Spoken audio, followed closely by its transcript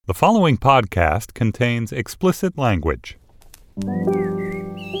The following podcast contains explicit language.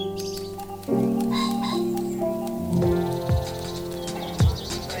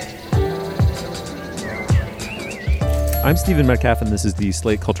 I'm Stephen Metcalf, and this is the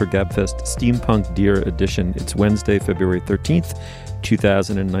Slate Culture Gabfest Steampunk Deer Edition. It's Wednesday, February 13th,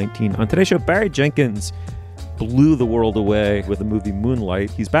 2019. On today's show, Barry Jenkins blew the world away with the movie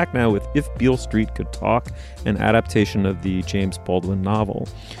Moonlight. He's back now with If Beale Street Could Talk, an adaptation of the James Baldwin novel.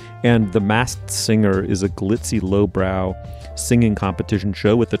 And The Masked Singer is a glitzy, lowbrow singing competition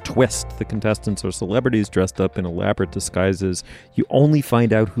show with a twist. The contestants are celebrities dressed up in elaborate disguises. You only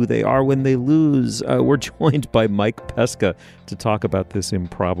find out who they are when they lose. We're joined by Mike Pesca to talk about this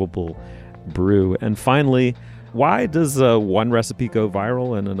improbable brew. And finally, why does one recipe go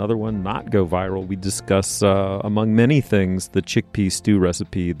viral and another one not go viral? We discuss, among many things, the chickpea stew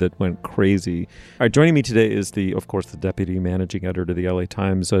recipe that went crazy. All right, joining me today is, of course, the deputy managing editor of the LA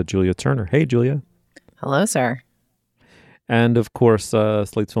Times, Julia Turner. Hey, Julia. Hello, sir. And, of course,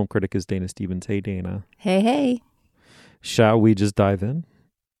 Slate's film critic is Dana Stevens. Hey, Dana. Hey, hey. Shall we just dive in?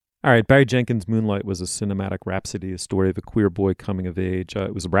 All right, Barry Jenkins' Moonlight was a cinematic rhapsody, a story of a queer boy coming of age.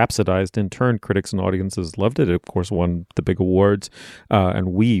 It was rhapsodized. In turn, critics and audiences loved it. It, of course, won the big awards,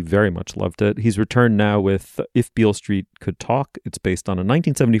 and we very much loved it. He's returned now with If Beale Street Could Talk. It's based on a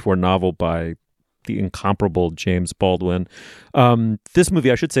 1974 novel by the incomparable James Baldwin. This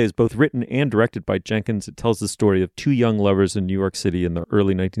movie, I should say, is both written and directed by Jenkins. It tells the story of two young lovers in New York City in the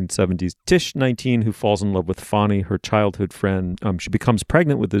early 1970s. Tish, 19, who falls in love with Fonny, her childhood friend. She becomes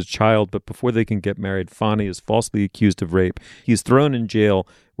pregnant with his child, but before they can get married, Fonny is falsely accused of rape. He's thrown in jail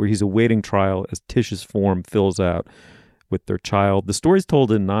where he's awaiting trial as Tish's form fills out with their child. The story is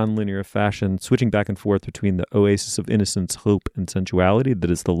told in non-linear fashion, switching back and forth between the oasis of innocence, hope, and sensuality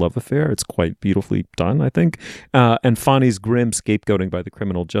that is the love affair. It's quite beautifully done, I think. And Fonny's grim scapegoating by the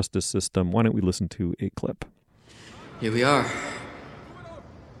criminal justice system. Why don't we listen to a clip? Here we are.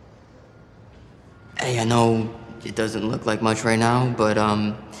 Hey, I know it doesn't look like much right now, but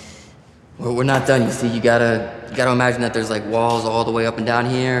we're not done. You see, you gotta imagine that there's like walls all the way up and down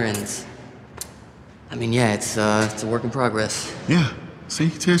here, and I mean, yeah, it's a work in progress. Yeah. See,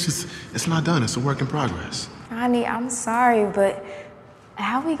 Tish, it's not done. It's a work in progress. Honey, I'm sorry, but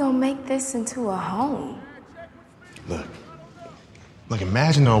how we gonna make this into a home? Look,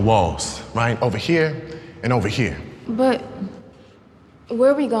 imagine there are walls, right? Over here and over here. But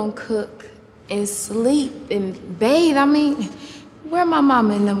where we gonna cook and sleep and bathe? I mean, where my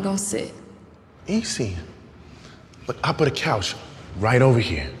mama and them gonna sit? Easy. Look, I put a couch right over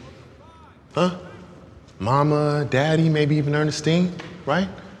here. Huh? Mama, Daddy, maybe even Ernestine, right?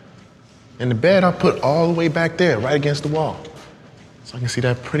 And the bed I put all the way back there, right against the wall. So I can see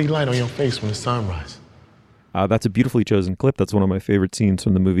that pretty light on your face when the sun rises. That's a beautifully chosen clip. That's one of my favorite scenes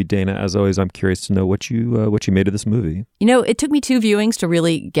from the movie. Dana, as always, I'm curious to know what you made of this movie. You know, it took me 2 viewings to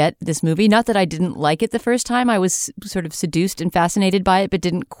really get this movie. Not that I didn't like it the first time. I was sort of seduced and fascinated by it, but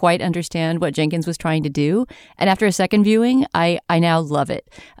didn't quite understand what Jenkins was trying to do. And after a second viewing, I now love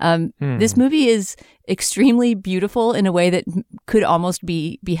it. This movie is extremely beautiful in a way that could almost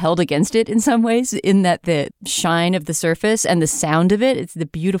be held against it in some ways, in that the shine of the surface and the sound of it. It's the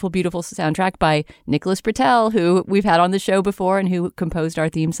beautiful, beautiful soundtrack by Nicholas Britell, who we've had on the show before and who composed our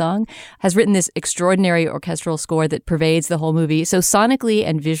theme song, has written this extraordinary orchestral score that pervades the whole movie. So sonically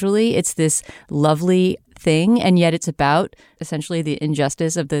and visually, it's this lovely thing, and yet it's about essentially the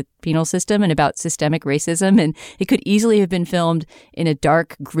injustice of the penal system and about systemic racism. And it could easily have been filmed in a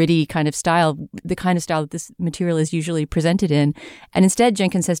dark, gritty kind of style, the kind of style that this material is usually presented in. And instead,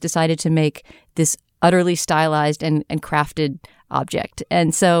 Jenkins has decided to make this utterly stylized and crafted object.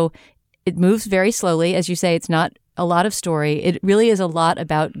 And so it moves very slowly. As you say, it's not a lot of story. It really is a lot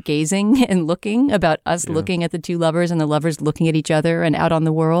about gazing and looking, about us looking at the two lovers and the lovers looking at each other and out on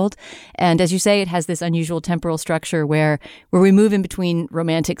the world. And as you say, it has this unusual temporal structure where we move in between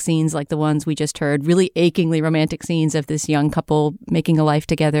romantic scenes like the ones we just heard, really achingly romantic scenes of this young couple making a life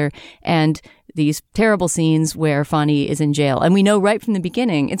together, and these terrible scenes where Fonny is in jail. And we know right from the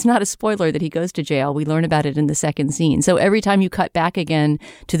beginning, it's not a spoiler that he goes to jail. We learn about it in the second scene. So every time you cut back again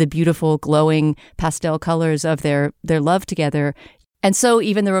to the beautiful, glowing pastel colors of their love together, And so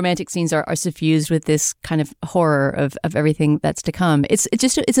even the romantic scenes are suffused with this kind of horror of everything that's to come. It's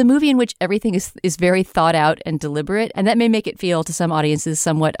a movie in which everything is very thought out and deliberate, and that may make it feel to some audiences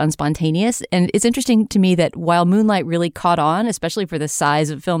somewhat unspontaneous. And it's interesting to me that while Moonlight really caught on, especially for the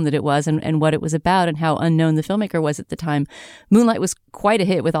size of film that it was and what it was about and how unknown the filmmaker was at the time, Moonlight was quite a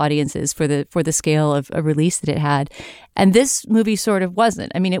hit with audiences for the scale of a release that it had. And this movie sort of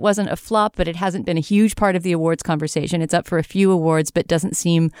wasn't. I mean, it wasn't a flop, but it hasn't been a huge part of the awards conversation. It's up for a few awards, but doesn't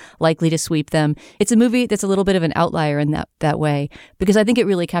seem likely to sweep them. It's a movie that's a little bit of an outlier in that way, because I think it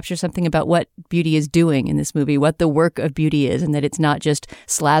really captures something about what beauty is doing in this movie, what the work of beauty is, and that it's not just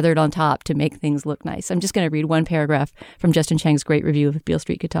slathered on top to make things look nice. I'm just going to read one paragraph from Justin Chang's great review of If Beale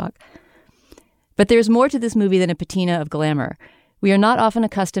Street Could Talk. But there's more to this movie than a patina of glamour. We are not often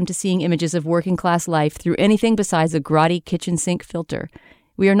accustomed to seeing images of working-class life through anything besides a grotty kitchen sink filter.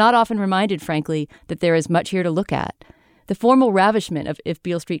 We are not often reminded, frankly, that there is much here to look at. The formal ravishment of If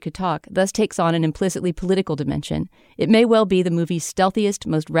Beale Street Could Talk thus takes on an implicitly political dimension. It may well be the movie's stealthiest,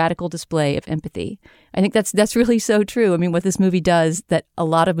 most radical display of empathy. I think that's really so true. I mean, what this movie does that a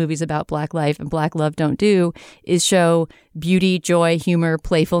lot of movies about Black life and Black love don't do is show beauty, joy, humor,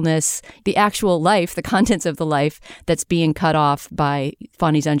 playfulness, the actual life, the contents of the life that's being cut off by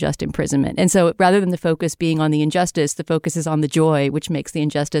Fonny's unjust imprisonment. And so rather than the focus being on the injustice, the focus is on the joy, which makes the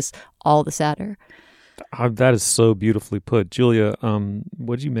injustice all the sadder. That is so beautifully put. Julia,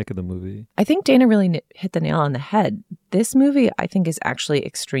 what did you make of the movie? I think Dana really hit the nail on the head. This movie, I think, is actually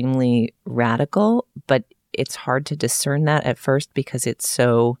extremely radical, but it's hard to discern that at first because it's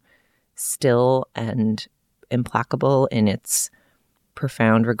so still and implacable in its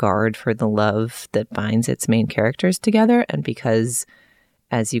profound regard for the love that binds its main characters together. And because,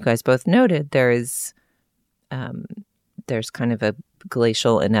 as you guys both noted, there's kind of a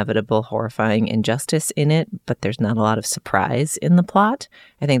glacial, inevitable, horrifying injustice in it, but there's not a lot of surprise in the plot.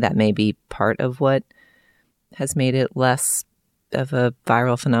 I think that may be part of what has made it less of a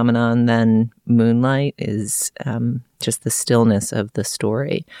viral phenomenon than Moonlight is just the stillness of the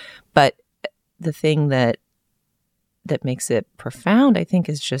story. But the thing that makes it profound, I think,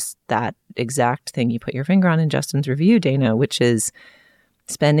 is just that exact thing you put your finger on in Justin's review, Dana, which is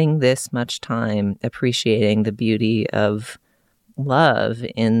spending this much time appreciating the beauty of love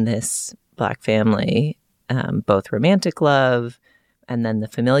in this Black family, both romantic love and then the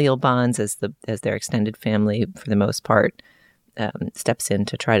familial bonds as their extended family, for the most part, steps in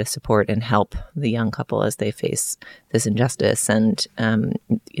to try to support and help the young couple as they face this injustice. And,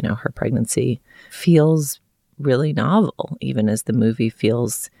 her pregnancy feels really novel, even as the movie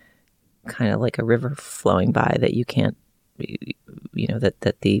feels kind of like a river flowing by that you can't,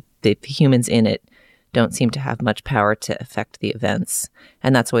 that the humans in it don't seem to have much power to affect the events.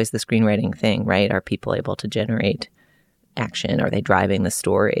 And that's always the screenwriting thing, right? Are people able to generate action? Are they driving the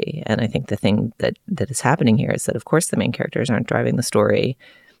story? And I think the thing that is happening here is that, of course, the main characters aren't driving the story.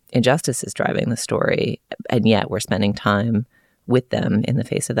 Injustice is driving the story. And yet we're spending time with them in the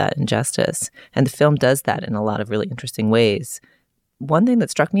face of that injustice. And the film does that in a lot of really interesting ways. One thing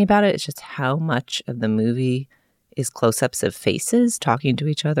that struck me about it is just how much of the movie is close-ups of faces, talking to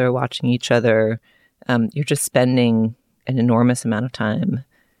each other, watching each other. You're just spending an enormous amount of time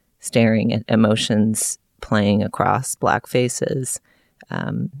staring at emotions playing across Black faces.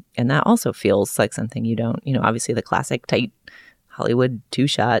 And that also feels like something you don't, obviously the classic tight Hollywood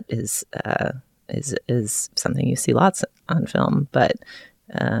two-shot is something you see lots on film, but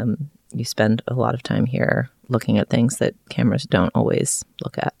you spend a lot of time here looking at things that cameras don't always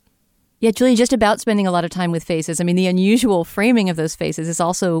look at. Yeah, Julie, just about spending a lot of time with faces. I mean, the unusual framing of those faces is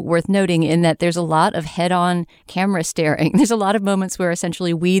also worth noting in that there's a lot of head-on camera staring. There's a lot of moments where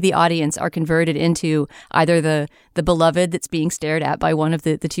essentially we, the audience, are converted into either the beloved that's being stared at by one of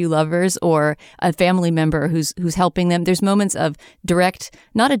the two lovers or a family member who's helping them. There's moments of direct,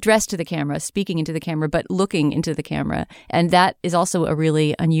 not addressed to the camera, speaking into the camera, but looking into the camera. And that is also a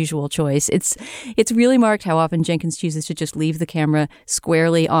really unusual choice. It's really marked how often Jenkins chooses to just leave the camera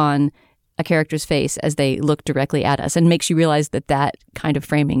squarely on a character's face as they look directly at us, and makes you realize that kind of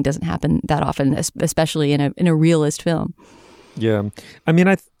framing doesn't happen that often, especially in a realist film. Yeah. I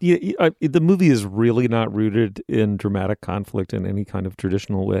mean, the movie is really not rooted in dramatic conflict in any kind of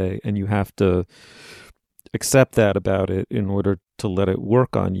traditional way, and you have to accept that about it in order to let it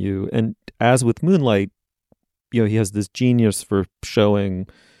work on you. And as with Moonlight, he has this genius for showing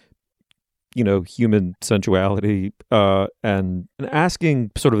human sensuality and asking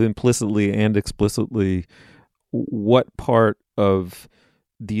sort of implicitly and explicitly what part of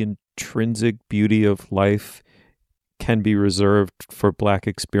the intrinsic beauty of life can be reserved for Black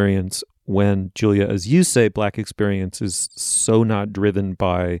experience when, Julia, as you say, Black experience is so not driven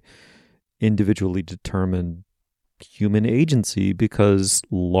by individually determined human agency, because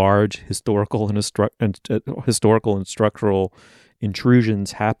large historical and structural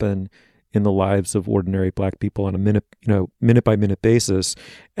intrusions happen in the lives of ordinary Black people on a minute by minute basis.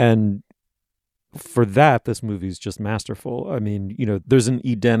 And for that, this movie is just masterful. I mean, there's an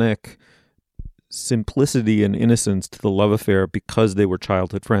Edenic simplicity and innocence to the love affair because they were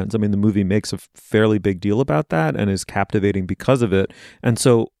childhood friends. I mean, the movie makes a fairly big deal about that and is captivating because of it. And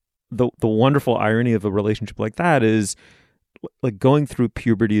so the wonderful irony of a relationship like that is like going through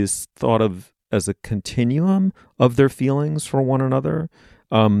puberty is thought of as a continuum of their feelings for one another.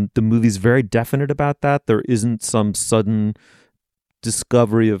 The movie's very definite about that. There isn't some sudden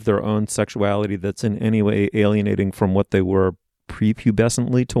discovery of their own sexuality that's in any way alienating from what they were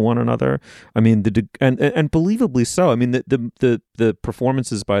prepubescently to one another. I mean, and believably so. I mean, the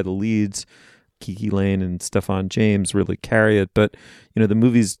performances by the leads, Kiki Lane and Stephan James, really carry it. But the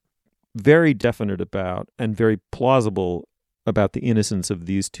movie's very definite about and very plausible about the innocence of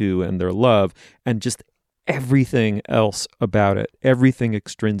these two and their love, and just everything else about it, everything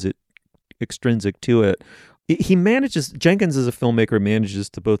extrinsic to it. Jenkins as a filmmaker manages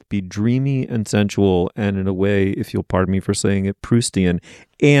to both be dreamy and sensual, and in a way, if you'll pardon me for saying it, Proustian,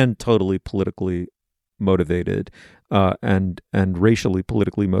 and totally politically motivated, and racially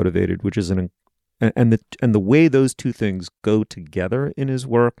politically motivated, which is and the way those two things go together in his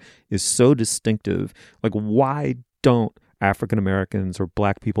work is so distinctive. Like, why don't African Americans or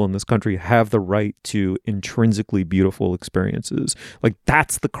Black people in this country have the right to intrinsically beautiful experiences? Like,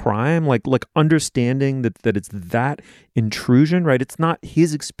 that's the crime. Like understanding that it's that intrusion, right? It's not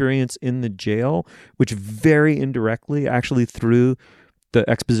his experience in the jail, which very indirectly, actually through the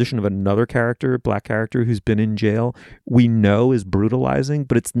exposition of another character, Black character who's been in jail, we know is brutalizing,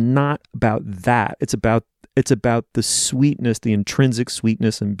 but it's not about that. It's about the sweetness, the intrinsic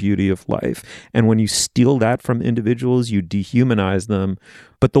sweetness and beauty of life. And when you steal that from individuals, you dehumanize them.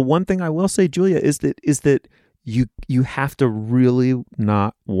 But the one thing I will say, Julia, is that you have to really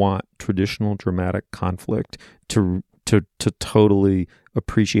not want traditional dramatic conflict to totally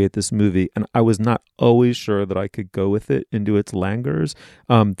appreciate this movie. And I was not always sure that I could go with it into its languors.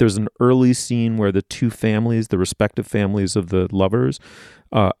 There's an early scene where the two families, the respective families of the lovers,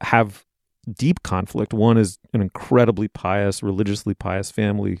 have deep conflict. One is an incredibly pious, religiously pious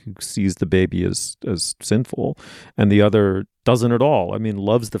family who sees the baby as sinful, and the other doesn't at all. I mean,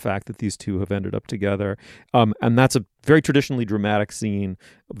 loves the fact that these two have ended up together. And that's a very traditionally dramatic scene.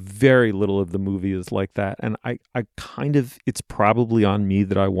 Very little of the movie is like that. And I kind of, it's probably on me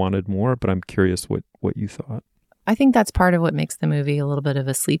that I wanted more, but I'm curious what you thought. I think that's part of what makes the movie a little bit of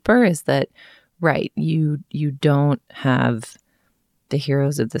a sleeper, is that, right, you don't have the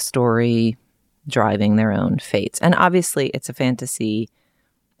heroes of the story driving their own fates. And obviously it's a fantasy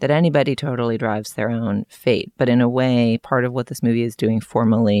that anybody totally drives their own fate. But in a way, part of what this movie is doing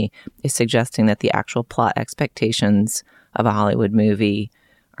formally is suggesting that the actual plot expectations of a Hollywood movie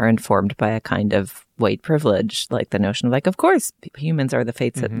are informed by a kind of white privilege, like the notion of, like, of course, humans are the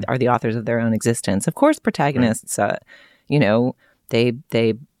fates that are the authors of their own existence. Of course, protagonists, they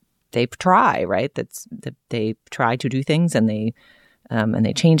try, right? They try to do things, and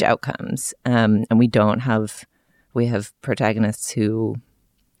they change outcomes. And we have protagonists who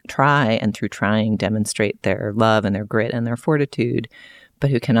try, and through trying demonstrate their love and their grit and their fortitude,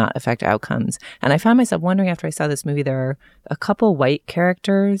 but who cannot affect outcomes. And I found myself wondering after I saw this movie, there are a couple white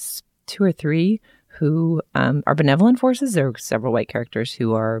characters, 2 or 3, who are benevolent forces. There are several white characters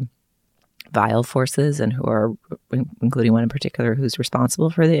who are vile forces, and who are, including one in particular who's responsible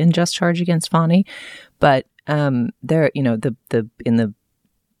for the unjust charge against Fonny. But there, in the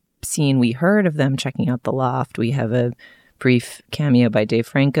scene we heard of them checking out the loft, we have a brief cameo by Dave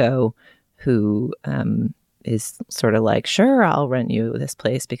Franco, who is sort of like, sure, I'll rent you this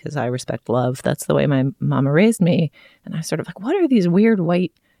place because I respect love. That's the way my mama raised me. And I was sort of like, what are these weird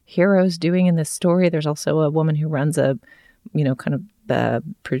white heroes doing in this story? There's also a woman who runs a, kind of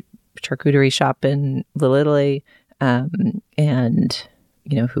charcuterie shop in Little Italy, and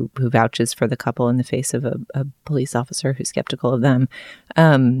who vouches for the couple in the face of a police officer who's skeptical of them.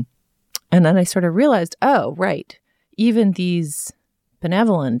 And then I sort of realized, oh, right, even these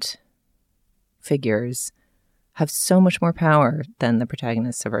benevolent figures have so much more power than the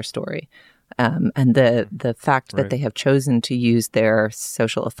protagonists of our story. And the fact that they have chosen to use their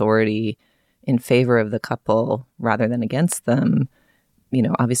social authority in favor of the couple rather than against them,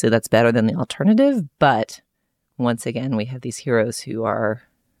 obviously that's better than the alternative. But once again, we have these heroes who are,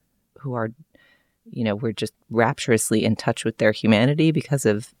 we're just rapturously in touch with their humanity because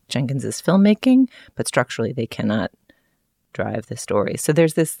of Jenkins's filmmaking, but structurally they cannot drive the story. So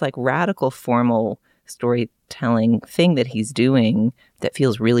there's this like radical formal storytelling thing that he's doing that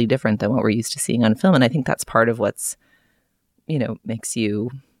feels really different than what we're used to seeing on film. And I think that's part of what's, makes you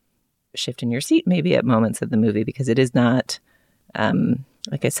shift in your seat maybe at moments of the movie, because it is not,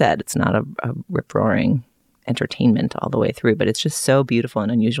 like I said, it's not a rip-roaring entertainment all the way through, but it's just so beautiful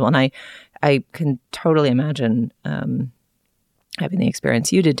and unusual. And I can totally imagine having the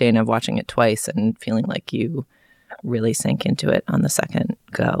experience you did, Dana, of watching it twice and feeling like you really sank into it on the second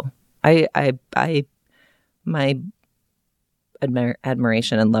go. My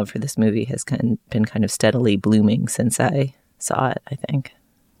admiration and love for this movie has been kind of steadily blooming since I saw it, I think.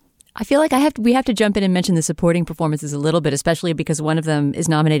 I feel like we have to jump in and mention the supporting performances a little bit, especially because one of them is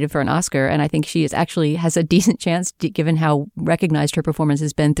nominated for an Oscar, and I think she has a decent chance, given how recognized her performance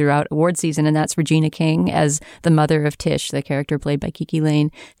has been throughout award season, and that's Regina King as the mother of Tish, the character played by Kiki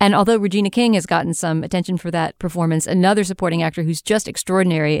Lane. And although Regina King has gotten some attention for that performance, another supporting actor who's just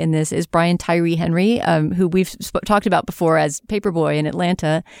extraordinary in this is Brian Tyree Henry, who we've talked about before as Paperboy in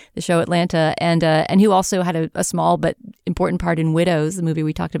Atlanta, the show Atlanta, and who also had a small but important part in Widows, the movie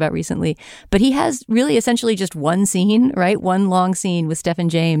we talked about recently. But he has really essentially just one scene, right? One long scene with Stephen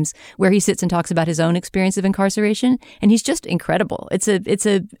James where he sits and talks about his own experience of incarceration. And he's just incredible. It's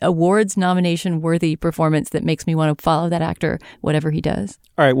a awards nomination worthy performance that makes me want to follow that actor, whatever he does.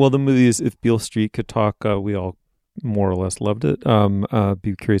 All right. Well, the movie is If Beale Street Could Talk. We all more or less loved it.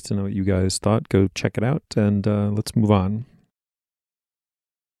 Be curious to know what you guys thought. Go check it out and let's move on.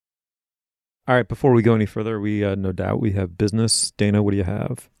 All right, before we go any further, we no doubt we have business. Dana, what do you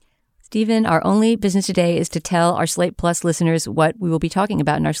have? Stephen, our only business today is to tell our Slate Plus listeners what we will be talking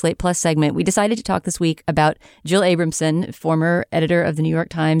about in our Slate Plus segment. We decided to talk this week about Jill Abramson, former editor of the New York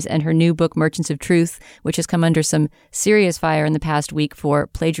Times, and her new book, Merchants of Truth, which has come under some serious fire in the past week for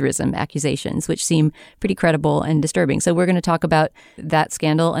plagiarism accusations, which seem pretty credible and disturbing. So we're going to talk about that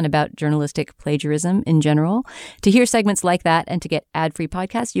scandal and about journalistic plagiarism in general. To hear segments like that and to get ad-free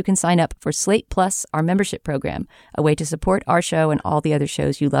podcasts, you can sign up for Slate Plus, our membership program, a way to support our show and all the other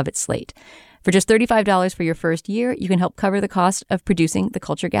shows you love at Slate. For just $35 for your first year, you can help cover the cost of producing the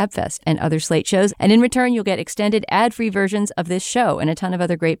Culture Gabfest and other Slate shows. And in return, you'll get extended ad-free versions of this show and a ton of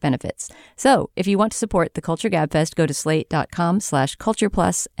other great benefits. So if you want to support the Culture Gabfest, go to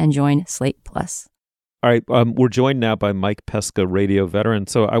slate.com/cultureplus and join Slate Plus. All right, we're joined now by Mike Pesca, radio veteran.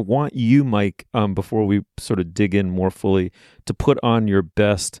 So I want you, Mike, before we sort of dig in more fully, to put on your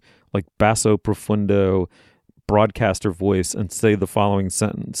best, like, basso profundo broadcaster voice and say the following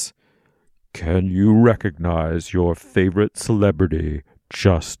sentence. Can you recognize your favorite celebrity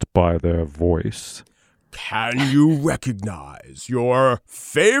just by their voice? Can you recognize your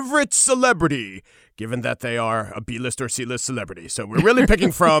favorite celebrity, given that they are a B-list or C-list celebrity? So we're really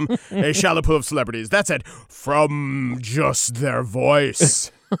picking from a shallow pool of celebrities. That said, from just their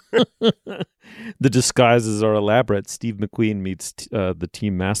voice. The disguises are elaborate. Steve McQueen meets the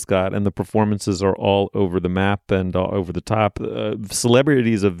team mascot, and the performances are all over the map and all over the top.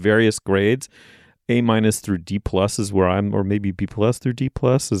 Celebrities of various grades, A- through D+ is where I'm, or maybe B+ through D+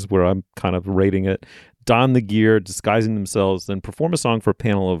 is where I'm kind of rating it. Don the gear, disguising themselves, then perform a song for a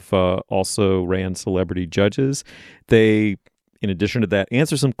panel of also ran celebrity judges. They, in addition to that,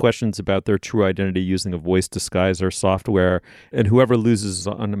 answer some questions about their true identity using a voice disguiser software, and whoever loses is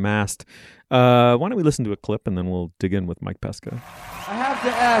unmasked. Why don't we listen to a clip and then we'll dig in with Mike Pesca. I have to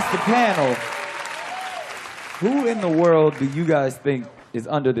ask the panel, who in the world do you guys think is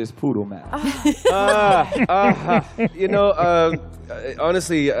under this poodle mask?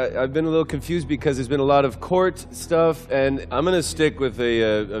 Honestly, I've been a little confused because there's been a lot of court stuff, and I'm going to stick with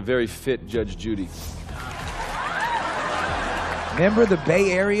a very fit Judge Judy. Remember the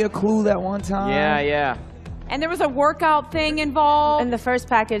Bay Area Clue that one time? Yeah. And there was a workout thing involved. In the first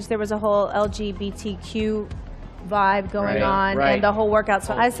package, there was a whole LGBTQ vibe going on and the whole workout.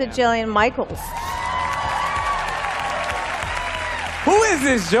 So I said Jillian Michaels. Who is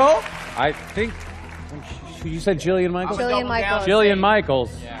this, Joe? I think you said Jillian Michaels? Jillian Michaels. Jillian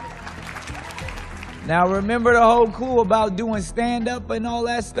Michaels. Yeah. Now, remember the whole clue about doing stand-up and all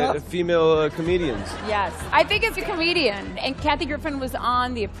that stuff? Female comedians. Yes. I think it's a comedian. And Kathy Griffin was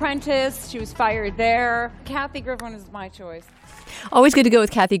on The Apprentice. She was fired there. Kathy Griffin is my choice. Always good to go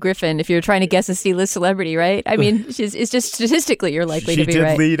with Kathy Griffin if you're trying to guess a C-list celebrity, right? I mean, it's just statistically you're likely to be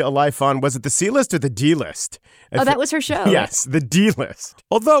right. She did lead a life on, was it the C-list or the D-list? Oh, that was her show. Yes, the D-list.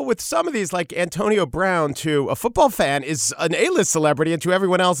 Although with some of these, like Antonio Brown, to a football fan is an A-list celebrity and to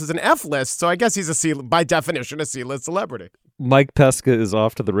everyone else is an F-list. So I guess he's by definition, a C-list celebrity. Mike Pesca is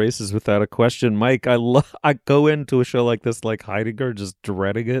off to the races without a question. Mike, I go into a show like this like Heidegger, just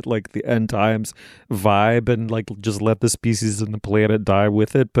dreading it, like the end times vibe, and like just let the species and the planet die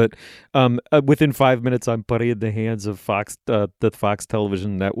with it. But within 5 minutes, I'm putting it in the hands of Fox, the Fox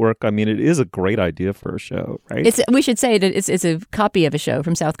Television Network. I mean, it is a great idea for a show, right? We should say that it's a copy of a show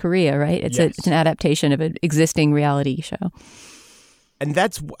from South Korea, right? It's an adaptation of an existing reality show. And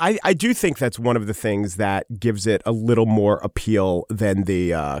I do think that's one of the things that gives it a little more appeal than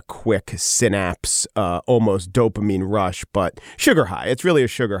the quick synapse, almost dopamine rush, but sugar high. It's really a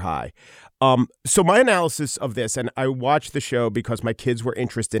sugar high. So my analysis of this, and I watched the show because my kids were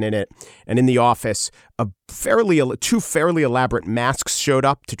interested in it, and in the office, two fairly elaborate masks showed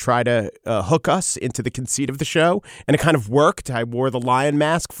up to try to hook us into the conceit of the show, and it kind of worked. I wore the lion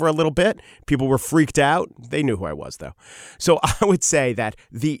mask for a little bit. People were freaked out. They knew who I was, though. So I would say that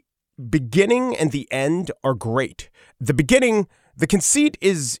the beginning and the end are great. The beginning... The conceit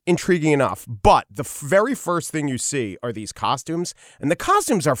is intriguing enough, but the very first thing you see are these costumes, and the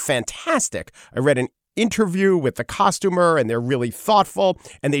costumes are fantastic. I read an interview with the costumer, and they're really thoughtful,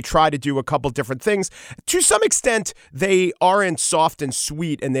 and they try to do a couple different things. To some extent, they aren't soft and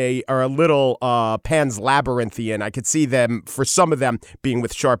sweet, and they are a little Pan's Labyrinthian. I could see them, for some of them, being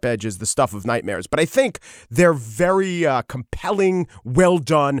with sharp edges, the stuff of nightmares. But I think they're very compelling, well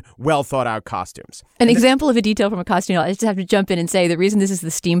done, well thought out costumes. An example of a detail from a costume, I just have to jump in and say the reason this is the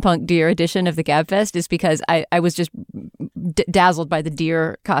Steampunk Deer edition of the Gabfest is because I was just dazzled by the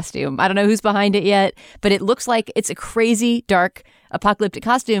deer costume. I don't know who's behind it yet, but it looks like it's a crazy, dark, apocalyptic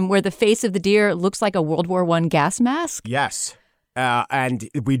costume where the face of the deer looks like a World War I gas mask. Yes. And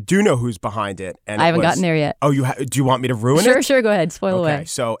we do know who's behind it. And I haven't gotten there yet. Oh, do you want me to ruin it? Sure, go ahead. Spoil away. Okay,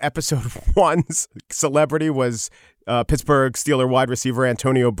 so episode 1's celebrity was Pittsburgh Steeler wide receiver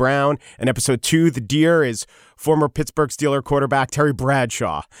Antonio Brown. And episode 2, the deer, is former Pittsburgh Steeler quarterback Terry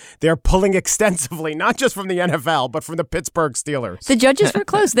Bradshaw. They're pulling extensively, not just from the NFL, but from the Pittsburgh Steelers. The judges were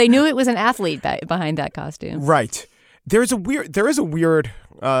close. They knew it was an athlete behind that costume. Right. There is a weird.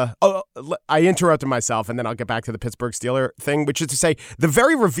 I interrupted myself, and then I'll get back to the Pittsburgh Steeler thing, which is to say, the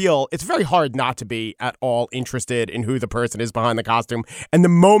very reveal. It's very hard not to be at all interested in who the person is behind the costume, and the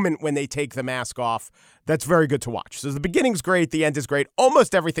moment when they take the mask off, that's very good to watch. So the beginning's great, the end is great.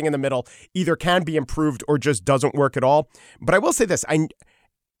 Almost everything in the middle either can be improved or just doesn't work at all. But I will say this: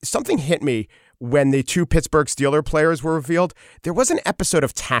 something hit me when the 2 Pittsburgh Steeler players were revealed. There was an episode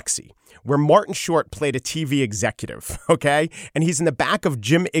of Taxi where Martin Short played a TV executive, okay? And he's in the back of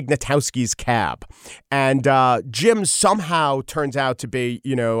Jim Ignatowski's cab. And Jim somehow turns out to be,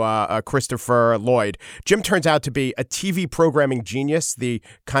 Christopher Lloyd. Jim turns out to be a TV programming genius, the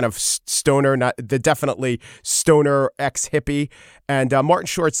kind of stoner, definitely stoner ex-hippie. And Martin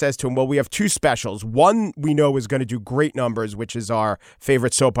Short says to him, well, we have 2 specials. One we know is going to do great numbers, which is our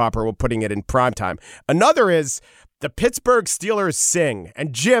favorite soap opera. We're putting it in primetime. Another is the Pittsburgh Steelers Sing.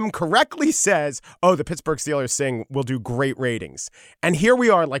 And Jim correctly says, oh, the Pittsburgh Steelers Sing will do great ratings. And here we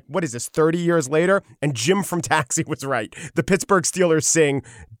are, 30 years later? And Jim from Taxi was right. The Pittsburgh Steelers Sing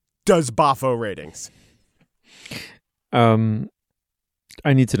does boffo ratings. I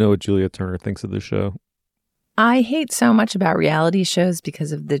need to know what Julia Turner thinks of the show. I hate so much about reality shows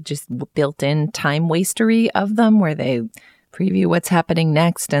because of the just built-in time wastery of them, where they preview what's happening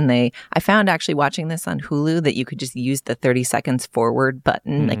next. And I found actually watching this on Hulu that you could just use the 30 seconds forward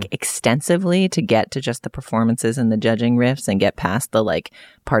button extensively to get to just the performances and the judging riffs and get past the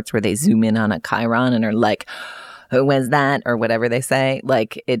parts where they zoom in on a chyron and are like, who was that? Or whatever they say.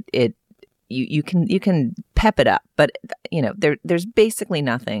 You can pep it up, but there's basically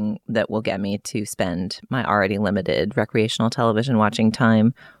nothing that will get me to spend my already limited recreational television watching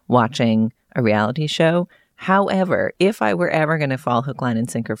time watching a reality show. However, if I were ever going to fall hook, line, and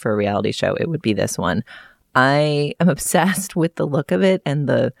sinker for a reality show, it would be this one. I am obsessed with the look of it and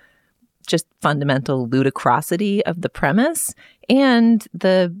the just fundamental ludicrosity of the premise and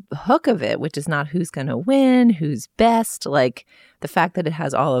the hook of it, which is not who's going to win, who's best. The fact that it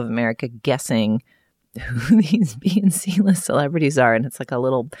has all of America guessing who these B and C-list celebrities are. And it's like a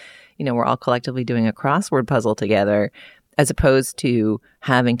little, we're all collectively doing a crossword puzzle together, as opposed to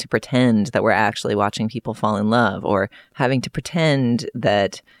having to pretend that we're actually watching people fall in love, or having to pretend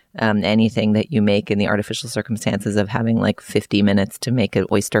that anything that you make in the artificial circumstances of having 50 minutes to make an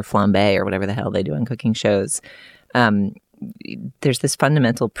oyster flambe or whatever the hell they do on cooking shows. There's this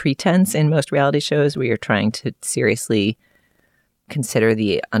fundamental pretense in most reality shows where you're trying to seriously consider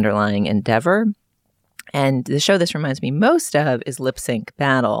the underlying endeavor. And the show this reminds me most of is Lip Sync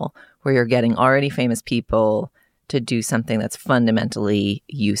Battle, where you're getting already famous people to do something that's fundamentally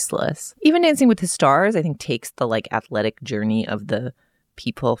useless. Even Dancing with the Stars, I think, takes the athletic journey of the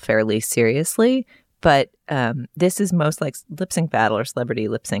people fairly seriously. But this is most like Lip Sync Battle or Celebrity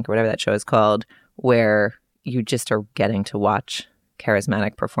Lip Sync or whatever that show is called, where you just are getting to watch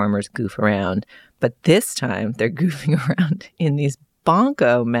charismatic performers goof around. But this time they're goofing around in these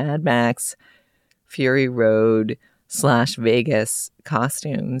bonko Mad Max Fury Road / Vegas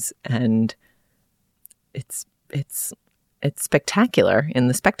costumes. And it's it's spectacular in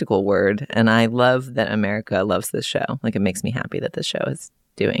the spectacle word. And I love that America loves this show. Like, it makes me happy that this show is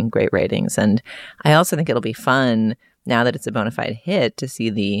doing great ratings. And I also think it'll be fun, now that it's a bona fide hit, to see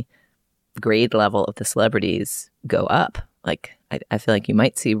the grade level of the celebrities go up. Like, I feel like you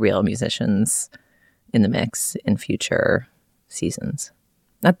might see real musicians in the mix in future seasons.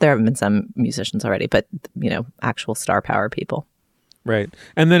 Not there have been some musicians already, but, you know, actual star power people. Right.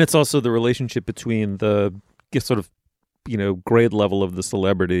 And then it's also the relationship between the sort of, you know, grade level of the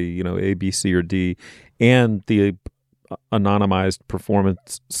celebrity, you know, A, B, C, or D, and the anonymized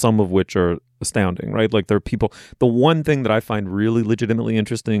performance, some of which are astounding, right? Like, there are people, the one thing that I find really legitimately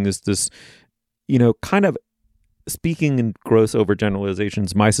interesting is this, you know, kind of, speaking in gross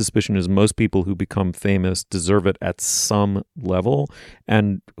overgeneralizations, my suspicion is most people who become famous deserve it at some level,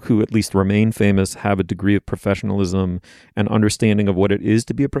 and who at least remain famous have a degree of professionalism and understanding of what it is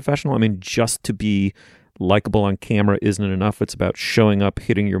to be a professional. I mean, just to be likable on camera isn't enough. It's about showing up,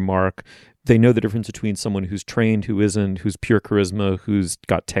 hitting your mark. They know the difference between someone who's trained, who isn't, who's pure charisma, who's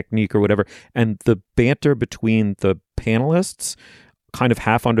got technique or whatever. And the banter between the panelists, kind of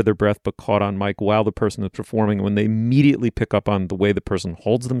half under their breath but caught on mic while the person is performing, when they immediately pick up on the way the person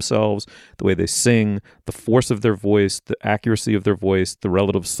holds themselves, the way they sing, the force of their voice, the accuracy of their voice, the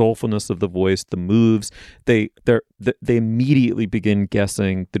relative soulfulness of the voice, the moves, they immediately begin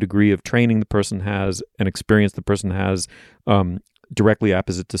guessing the degree of training the person has and experience the person has, directly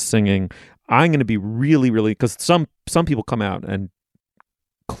opposite to singing. I'm going to be really, really, because some people come out and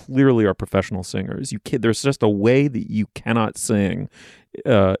clearly are professional singers. There's just a way that you cannot sing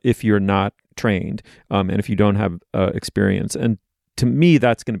if you're not trained, and if you don't have experience. And to me,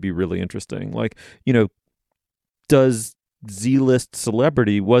 that's going to be really interesting. Like, you know, was Z-list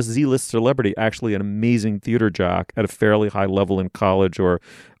celebrity actually an amazing theater jock at a fairly high level in college or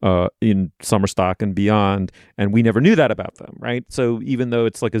in summer stock and beyond, and we never knew that about them, right? So even though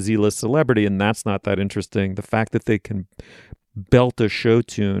it's like a Z-list celebrity and that's not that interesting, the fact that they can belt a show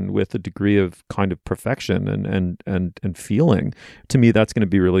tune with a degree of kind of perfection and feeling, to me, that's going to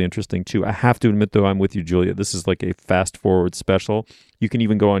be really interesting too. I have to admit, though, I'm with you, Julia. This is like a fast forward special. You can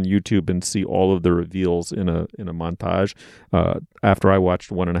even go on YouTube and see all of the reveals in a montage. After I watched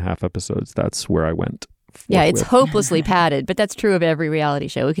 1.5 episodes, that's where I went. Yeah, it's hopelessly padded, but that's true of every reality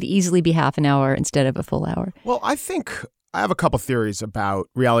show. It could easily be half an hour instead of a full hour. Well, I think I have a couple theories about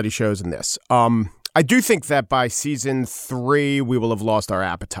reality shows in this. I do think that by season 3, we will have lost our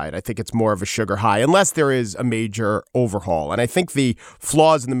appetite. I think it's more of a sugar high, unless there is a major overhaul. And I think the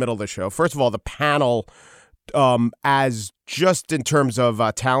flaws in the middle of the show, first of all, the panel, as just in terms of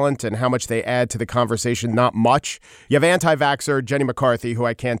talent and how much they add to the conversation, not much. You have anti-vaxxer Jenny McCarthy, who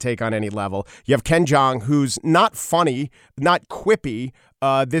I can't take on any level. You have Ken Jeong, who's not funny, not quippy.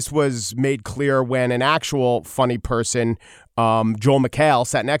 This was made clear when an actual funny person, Joel McHale,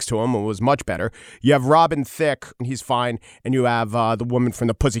 sat next to him and was much better. You have Robin Thicke, he's fine. And you have the woman from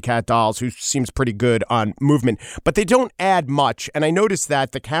the Pussycat Dolls, who seems pretty good on movement. But they don't add much. And I noticed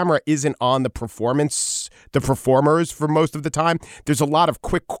that the camera isn't on the performers for most of the time. There's a lot of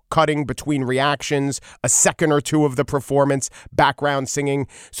quick cutting between reactions, a second or two of the performance, background singing.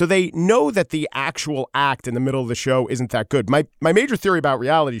 So they know that the actual act in the middle of the show isn't that good. My major theory about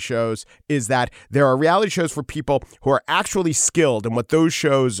reality shows is that there are reality shows for people who are actually skilled, and what those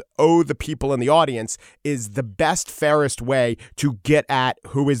shows owe the people in the audience is the best, fairest way to get at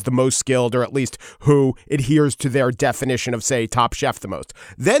who is the most skilled, or at least who adheres to their definition of, say, Top Chef the most.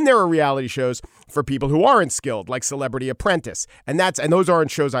 Then there are reality shows for people who aren't skilled, like Celebrity Apprentice. And those aren't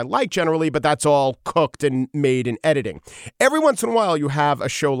shows I like generally, but that's all cooked and made in editing. Every once in a while, you have a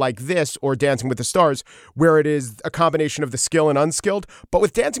show like this or Dancing with the Stars, where it is a combination of the skill and unskilled. But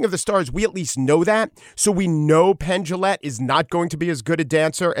with Dancing with the Stars, we at least know that. So we know Penn Jillette is not going to be as good a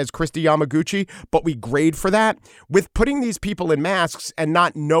dancer as Christy Yamaguchi, but we grade for that. With putting these people in masks and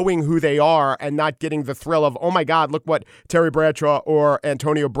not knowing who they are and not getting the thrill of, oh my God, look what Terry Bradshaw or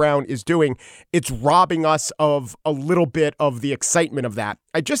Antonio Brown is doing, it's robbing us of a little bit of the excitement of that.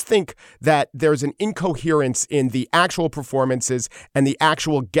 I just think that there's an incoherence in the actual performances and the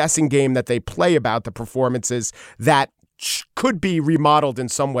actual guessing game that they play about the performances that could be remodeled in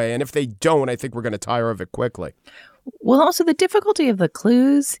some way. And if they don't, I think we're going to tire of it quickly. Well, also the difficulty of the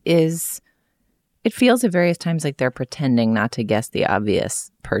clues is it feels at various times like they're pretending not to guess the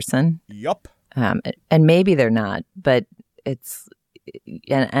obvious person. Yup. And maybe they're not, but it's...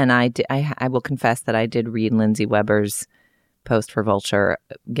 And I will confess that I did read Lindsay Weber's post for Vulture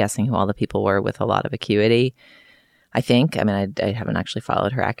guessing who all the people were with a lot of acuity. I think, I mean, I haven't actually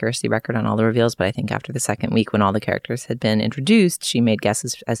followed her accuracy record on all the reveals, but I think after the second week when all the characters had been introduced, she made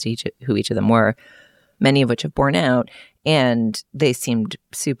guesses as to who each of them were, many of which have borne out. And they seemed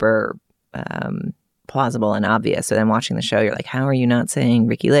super plausible and obvious. So then watching the show, you're like, how are you not saying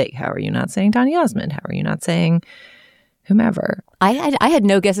Ricki Lake? How are you not saying Donny Osmond? How are you not saying whomever? I had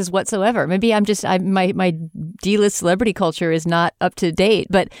no guesses whatsoever. Maybe my D-list celebrity culture is not up to date.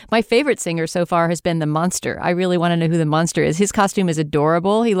 But my favorite singer so far has been the Monster. I really want to know who the Monster is. His costume is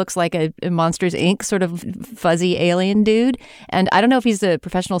adorable. He looks like a Monsters Inc. sort of fuzzy alien dude. And I don't know if he's a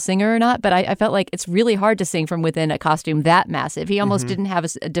professional singer or not, but I felt like it's really hard to sing from within a costume that massive. He almost didn't have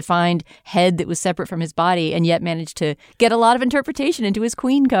a defined head that was separate from his body, and yet managed to get a lot of interpretation into his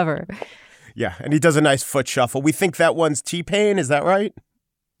Queen cover. Yeah, and he does a nice foot shuffle. We think that one's T-Pain, is that right?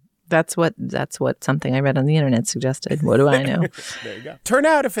 That's what something I read on the internet suggested. What do I know? There you go. Turn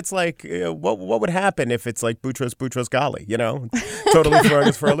out if it's like, what would happen if it's like Boutros Ghali, totally throwing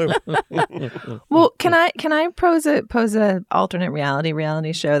us for a loop. Well, can I pose a alternate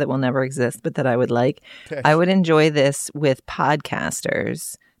reality show that will never exist, but that I would like? Okay. I would enjoy this with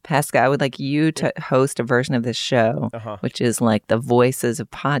podcasters. Pesca, I would like you to host a version of this show, which is like the voices of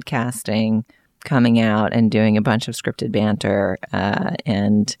podcasting coming out and doing a bunch of scripted banter.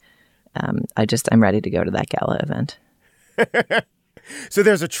 And I'm ready to go to that gala event. So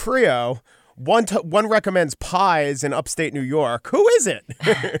there's a trio. One recommends pies in upstate New York. Who is it?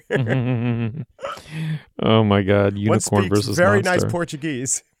 Oh my God! Unicorn versus very Monster. Nice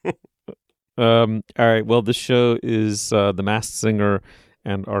Portuguese. All right. Well, the show is The Masked Singer.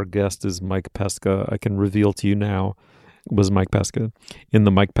 And our guest is Mike Pesca. I can reveal to you now, was Mike Pesca in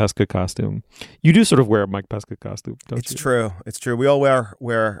the Mike Pesca costume. You do sort of wear a Mike Pesca costume, don't you? It's true. We all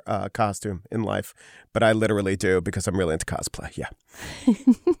wear a costume in life, but I literally do because I'm really into cosplay. Yeah.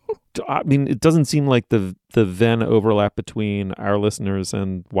 I mean, it doesn't seem like the Venn overlap between our listeners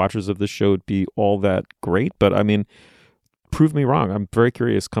and watchers of the show would be all that great. But I mean, prove me wrong. I'm very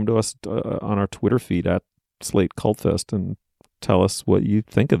curious. Come to us on our Twitter feed at Slate Cultfest and tell us what you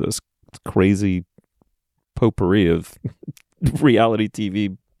think of this crazy potpourri of reality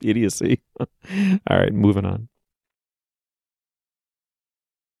TV idiocy. All right, moving on.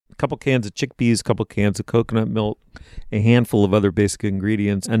 A couple cans of chickpeas, a couple cans of coconut milk, a handful of other basic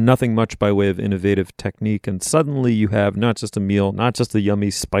ingredients, and nothing much by way of innovative technique. And suddenly you have not just a meal, not just a yummy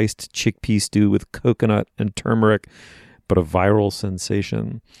spiced chickpea stew with coconut and turmeric, but a viral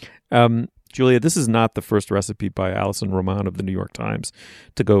sensation. Julia, this is not the first recipe by Alison Roman of the New York Times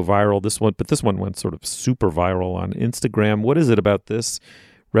to go viral. This one went sort of super viral on Instagram. What is it about this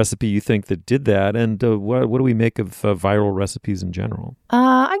recipe you think that did that? And what do we make of viral recipes in general?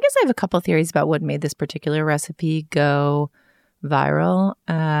 I guess I have a couple of theories about what made this particular recipe go viral.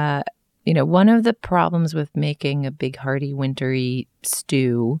 One of the problems with making a big, hearty, wintry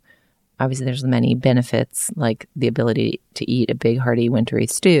stew, obviously there's many benefits, like the ability to eat a big, hearty, wintry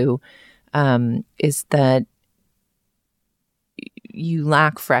stew, is that you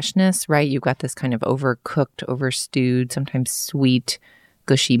lack freshness, right? You've got this kind of overcooked, overstewed, sometimes sweet,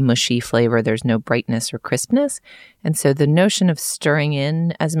 gushy, mushy flavor. There's no brightness or crispness. And so the notion of stirring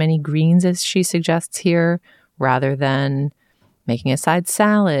in as many greens as she suggests here, rather than making a side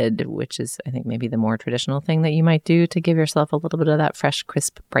salad, which is, I think, maybe the more traditional thing that you might do to give yourself a little bit of that fresh,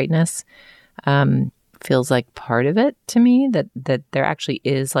 crisp brightness, feels like part of it to me, that there actually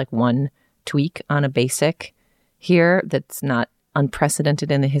is like one tweak on a basic here that's not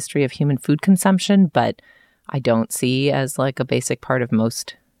unprecedented in the history of human food consumption, but I don't see as like a basic part of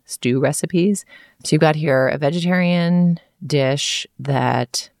most stew recipes. So you've got here a vegetarian dish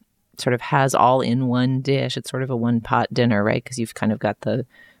that sort of has all in one dish. It's sort of a one pot dinner, right? Because you've kind of got the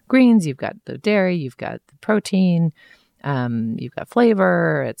greens, you've got the dairy, you've got the protein, you've got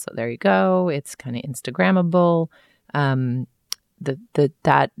flavor. There you go. It's kind of Instagrammable.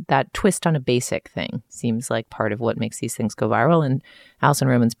 That twist on a basic thing seems like part of what makes these things go viral. And Alison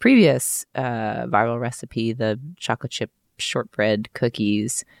Roman's previous viral recipe, the chocolate chip shortbread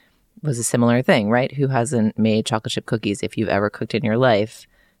cookies, was a similar thing, right? Who hasn't made chocolate chip cookies? If you've ever cooked in your life,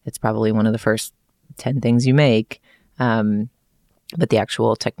 it's probably one of the first 10 things you make. But the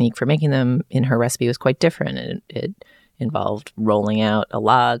actual technique for making them in her recipe was quite different. It involved rolling out a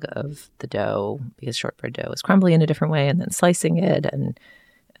log of the dough, because shortbread dough is crumbly in a different way, and then slicing it, and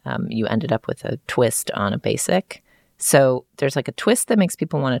you ended up with a twist on a basic. So there's like a twist that makes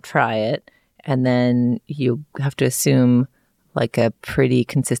people want to try it, and then you have to assume like a pretty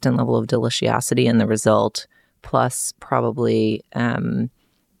consistent level of deliciosity in the result, plus probably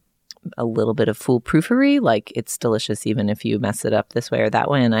a little bit of foolproofery, like it's delicious even if you mess it up this way or that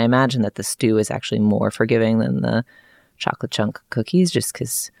way. And I imagine that the stew is actually more forgiving than the chocolate chunk cookies, just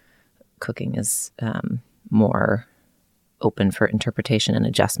because cooking is more open for interpretation and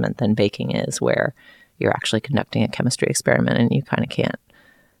adjustment than baking is, where you're actually conducting a chemistry experiment, and you kind of can't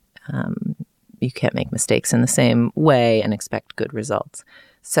make mistakes in the same way and expect good results.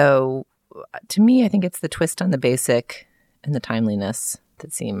 So to me, I think it's the twist on the basic and the timeliness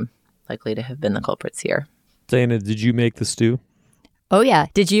that seem likely to have been the culprits here. Dana, did you make the stew? Oh, yeah.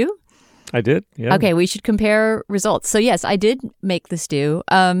 Did you? I did, yeah. Okay, we should compare results. So, yes, I did make the stew.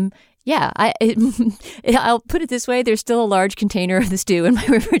 I'll put it this way. There's still a large container of the stew in my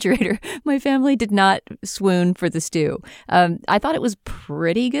refrigerator. My family did not swoon for the stew. I thought it was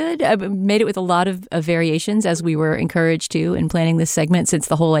pretty good. I made it with a lot of variations, as we were encouraged to in planning this segment, since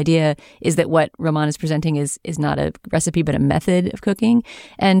the whole idea is that what Roman is presenting is not a recipe, but a method of cooking.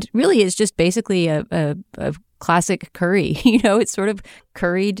 And really is just basically a classic curry. It's sort of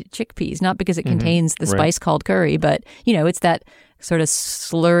curried chickpeas, not because it contains the spice called curry, but, it's that sort of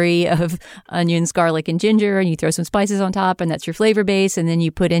slurry of onions, garlic, and ginger, and you throw some spices on top, and that's your flavor base, and then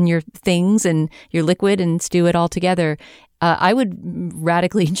you put in your things and your liquid and stew it all together. I would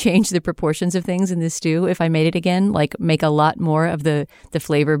radically change the proportions of things in this stew if I made it again, like make a lot more of the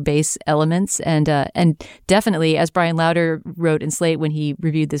flavor base elements. And definitely, as Brian Lauder wrote in Slate when he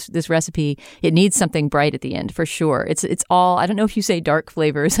reviewed this recipe, it needs something bright at the end for sure. It's all, I don't know if you say dark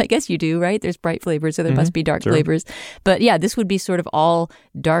flavors. I guess you do, right? There's bright flavors, so there must be dark flavors. But yeah, this would be sort of all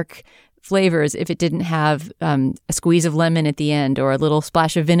dark flavors if it didn't have a squeeze of lemon at the end or a little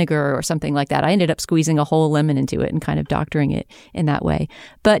splash of vinegar or something like that. I ended up squeezing a whole lemon into it and kind of doctoring it in that way.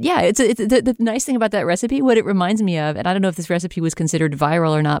 But yeah, it's the nice thing about that recipe, what it reminds me of, and I don't know if this recipe was considered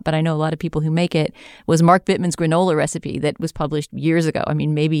viral or not, but I know a lot of people who make it, was Mark Bittman's granola recipe that was published years ago. I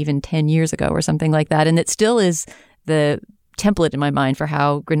mean, maybe even 10 years ago or something like that. And it still is the template in my mind for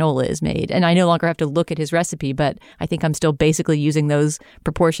how granola is made. And I no longer have to look at his recipe, but I think I'm still basically using those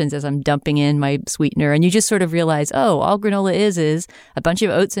proportions as I'm dumping in my sweetener. And you just sort of realize, all granola is a bunch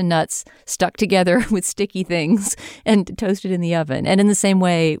of oats and nuts stuck together with sticky things and toasted in the oven. And in the same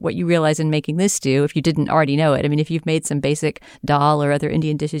way, what you realize in making this stew, if you didn't already know it, I mean, if you've made some basic dal or other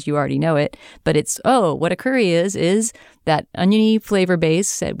Indian dishes, you already know it. But it's, what a curry is that oniony flavor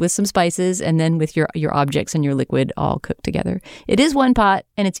base with some spices and then with your objects and your liquid all cooked together. It is one pot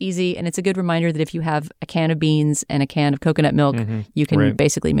and it's easy, and it's a good reminder that if you have a can of beans and a can of coconut milk, you can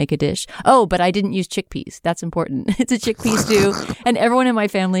basically make a dish. Oh, but I didn't use chickpeas. That's important. It's a chickpea stew, and everyone in my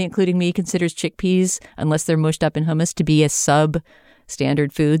family, including me, considers chickpeas, unless they're mushed up in hummus, to be a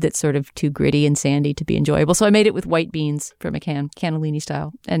standard food that's sort of too gritty and sandy to be enjoyable. So I made it with white beans from a cannellini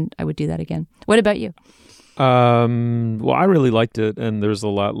style, and I would do that again. What about you? Well, I really liked it, and there's a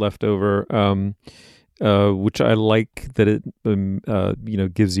lot left over, which I like that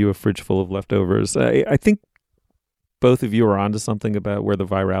it, gives you a fridge full of leftovers. I think both of you are onto something about where the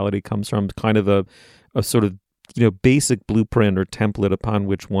virality comes from, kind of a sort of, basic blueprint or template upon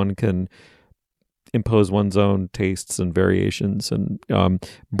which one can impose one's own tastes and variations, and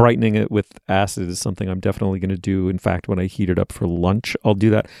brightening it with acid is something I'm definitely going to do. In fact, when I heat it up for lunch, I'll do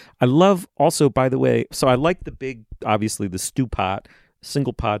that. I love also, by the way, so I like the big, obviously the stew pot,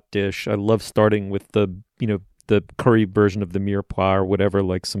 single pot dish. I love starting with the curry version of the mirepoix or whatever,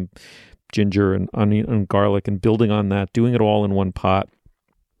 like some ginger and onion and garlic, and building on that, doing it all in one pot.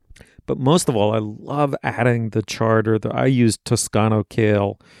 But most of all, I love adding the chard, I use Toscano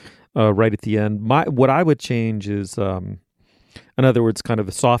kale right at the end. What I would change is, in other words, kind of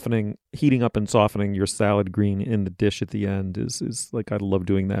heating up and softening your salad green in the dish at the end is like, I love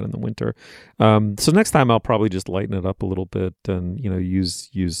doing that in the winter. So next time I'll probably just lighten it up a little bit and, use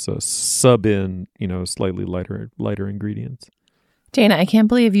sub in, slightly lighter ingredients. Dana, I can't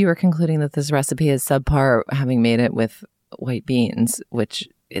believe you were concluding that this recipe is subpar, having made it with white beans, which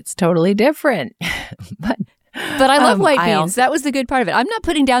it's totally different. But I love white beans. That was the good part of it. I'm not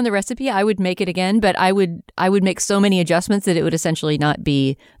putting down the recipe. I would make it again, but I would make so many adjustments that it would essentially not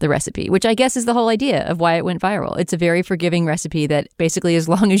be the recipe, which I guess is the whole idea of why it went viral. It's a very forgiving recipe that basically, as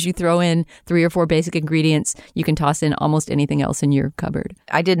long as you throw in 3 or 4 basic ingredients, you can toss in almost anything else in your cupboard.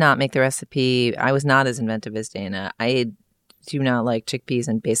 I did not make the recipe. I was not as inventive as Dana. I do not like chickpeas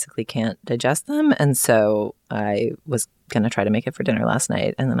and basically can't digest them. And so I was going to try to make it for dinner last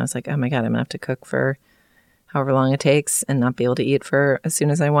night. And then I was like, oh my God, I'm going to have to cook for however long it takes and not be able to eat for as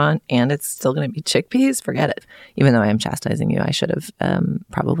soon as I want. And it's still going to be chickpeas. Forget it. Even though I am chastising you, I should have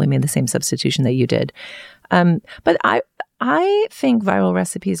probably made the same substitution that you did. But I think viral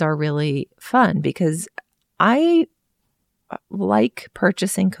recipes are really fun because I like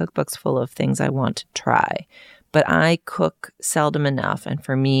purchasing cookbooks full of things I want to try. But I cook seldom enough. And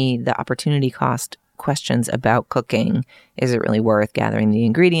for me, the opportunity cost questions about cooking, is it really worth gathering the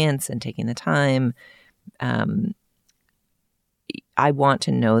ingredients and taking the time? I want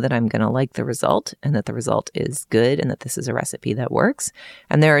to know that I'm going to like the result and that the result is good and that this is a recipe that works.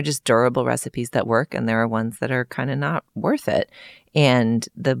 And there are just durable recipes that work, and there are ones that are kind of not worth it. And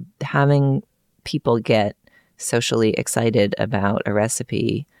having people get socially excited about a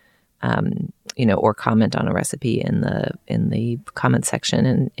recipe, or comment on a recipe in the comment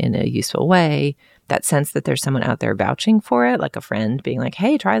section in a useful way, that sense that there's someone out there vouching for it, like a friend being like,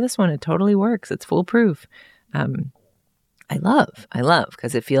 hey, try this one. It totally works. It's foolproof. I love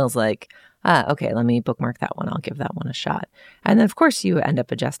because it feels like, okay, let me bookmark that one. I'll give that one a shot. And then, of course, you end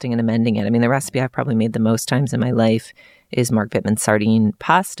up adjusting and amending it. I mean, the recipe I've probably made the most times in my life is Mark Bittman's sardine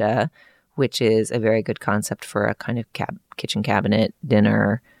pasta, which is a very good concept for a kind of kitchen cabinet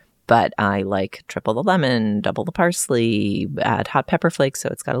dinner. But I like triple the lemon, double the parsley, add hot pepper flakes so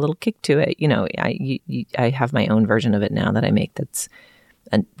it's got a little kick to it. I have my own version of it now that I make that's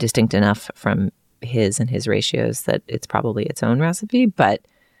distinct enough from his and his ratios that it's probably its own recipe. But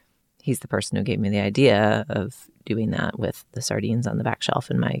he's the person who gave me the idea of doing that with the sardines on the back shelf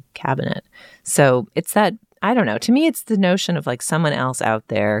in my cabinet. So it's that, I don't know, to me it's the notion of like someone else out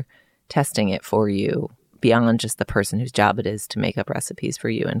there testing it for you, beyond just the person whose job it is to make up recipes for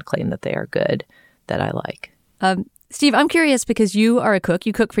you and claim that they are good, that I like. Steve, I'm curious because you are a cook.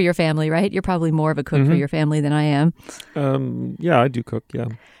 You cook for your family, right? You're probably more of a cook for your family than I am. Yeah, I do cook, yeah.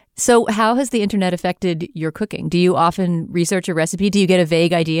 So how has the internet affected your cooking? Do you often research a recipe? Do you get a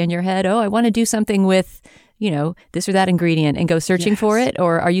vague idea in your head? Oh, I want to do something with, this or that ingredient and go searching for it?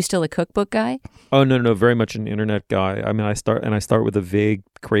 Or are you still a cookbook guy? Oh, no, very much an internet guy. I mean, I start with a vague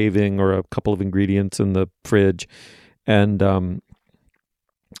craving or a couple of ingredients in the fridge and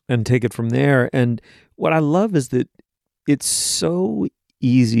take it from there. And what I love is that it's so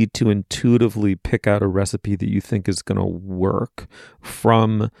easy to intuitively pick out a recipe that you think is going to work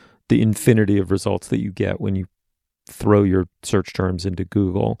from the infinity of results that you get when you throw your search terms into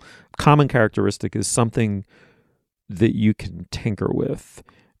Google. Common characteristic is something that you can tinker with,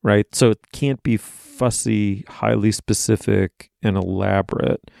 right? So it can't be fussy, highly specific, and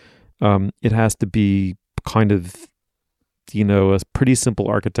elaborate. It has to be kind of, a pretty simple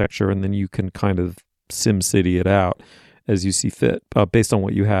architecture, and then you can kind of SimCity it out as you see fit, based on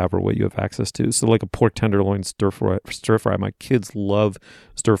what you have or what you have access to. So like a pork tenderloin stir fry. My kids love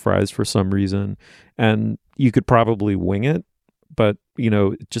stir fries for some reason, and you could probably wing it, but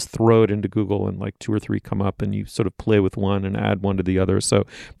just throw it into Google and like 2 or 3 come up, and you sort of play with one and add one to the other. So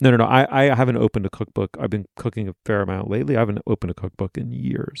no. I haven't opened a cookbook. I've been cooking a fair amount lately. I haven't opened a cookbook in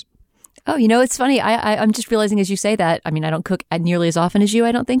years. Oh, it's funny. I'm just realizing as you say that, I mean, I don't cook nearly as often as you,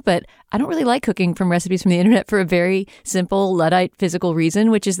 I don't think, but I don't really like cooking from recipes from the internet for a very simple Luddite physical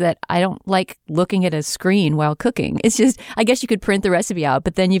reason, which is that I don't like looking at a screen while cooking. It's just, I guess you could print the recipe out,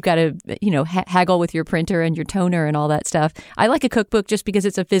 but then you've got to, haggle with your printer and your toner and all that stuff. I like a cookbook just because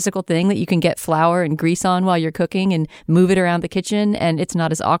it's a physical thing that you can get flour and grease on while you're cooking and move it around the kitchen, and it's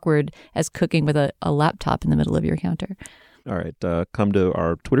not as awkward as cooking with a laptop in the middle of your counter. All right, come to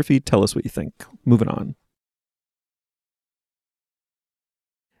our Twitter feed. Tell us what you think. Moving on.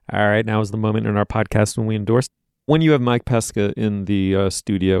 All right, now is the moment in our podcast when we endorse. When you have Mike Pesca in the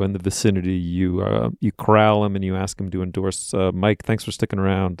studio, in the vicinity, you corral him and you ask him to endorse. Mike, thanks for sticking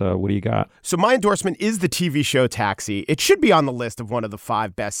around. What do you got? So my endorsement is the TV show Taxi. It should be on the list of one of the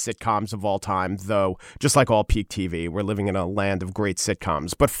 5 best sitcoms of all time, though, just like all peak TV, we're living in a land of great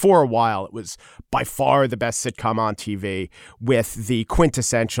sitcoms. But for a while, it was by far the best sitcom on TV with the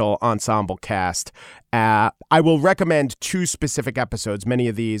quintessential ensemble cast. I will recommend 2 specific episodes. Many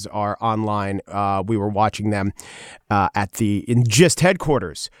of these are online. We were watching them in GIST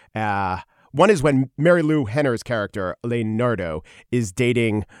headquarters. One is when Mary Lou Henner's character, Elaine Nardo, is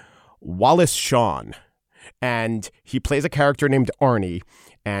dating Wallace Shawn. And he plays a character named Arnie,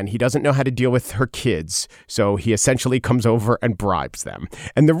 and he doesn't know how to deal with her kids, so he essentially comes over and bribes them.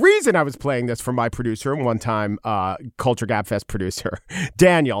 And the reason I was playing this for my producer, and one time Culture Gap Fest producer,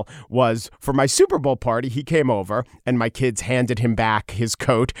 Daniel, was for my Super Bowl party, he came over, and my kids handed him back his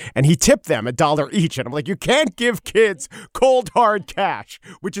coat, and he tipped them $1 each. And I'm like, you can't give kids cold, hard cash,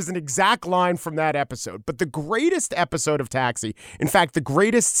 which is an exact line from that episode. But the greatest episode of Taxi, in fact, the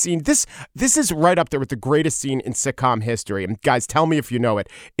greatest scene, this is right up there with the greatest scene in sitcom history. And guys, tell me if you know it.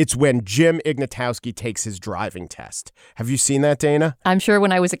 It's when Jim Ignatowski takes his driving test. Have you seen that, Dana? I'm sure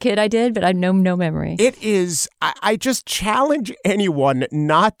when I was a kid I did, but I have no memory. It is, I just challenge anyone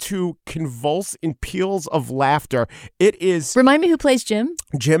not to convulse in peals of laughter. It is... Remind me who plays Jim?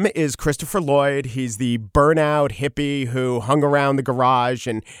 Jim is Christopher Lloyd. He's the burnout hippie who hung around the garage,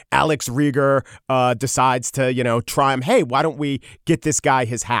 and Alex Rieger decides to, try him. Hey, why don't we get this guy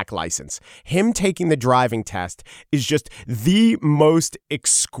his hack license? Him taking the driving test is just the most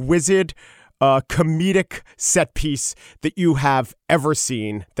exquisite comedic set piece that you have ever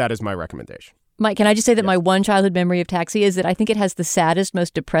seen. That is my recommendation. Mike, can I just say that my one childhood memory of Taxi is that I think it has the saddest,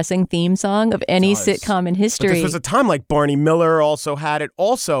 most depressing theme song of any sitcom in history. But this was a time like Barney Miller also had it.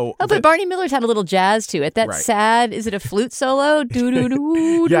 Also, but Barney Miller's had a little jazz to it. That sad, is it a flute solo?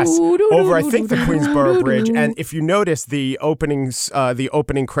 Yes, over I think the Queensboro Bridge. And if you notice the opening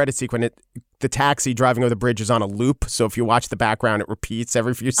credit sequence, the taxi driving over the bridge is on a loop. So if you watch the background, it repeats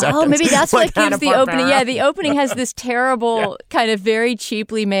every few seconds. Oh, maybe that's what gives the opening. Yeah, the opening has this terrible, kind of very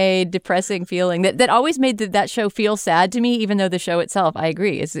cheaply made, depressing feeling that always made that show feel sad to me, even though the show itself, I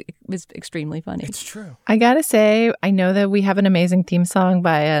agree, was extremely funny. It's true. I gotta say, I know that we have an amazing theme song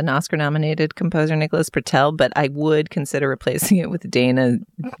by an Oscar-nominated composer, Nicholas Britell, but I would consider replacing it with Dana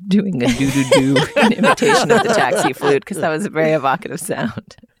doing a doo-doo-doo in imitation of the taxi flute, because that was a very evocative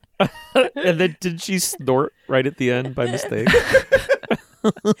sound. And then did she snort right at the end by mistake?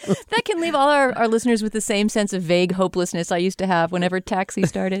 That can leave all our listeners with the same sense of vague hopelessness I used to have whenever Taxi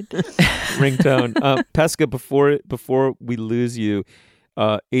started. Ringtone. Pesca, before we lose you,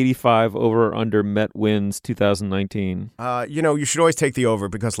 85 over or under Met wins 2019. You should always take the over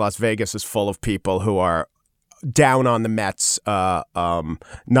because Las Vegas is full of people who are down on the Mets,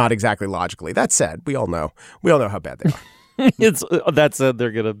 not exactly logically. That said, we all know how bad they are. That said,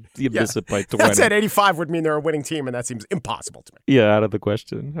 they're gonna miss it by 20. That said, 85 would mean they're a winning team, and that seems impossible to me. Yeah, out of the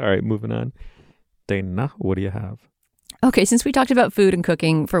question. All right, moving on. Dana, what do you have? Okay, since we talked about food and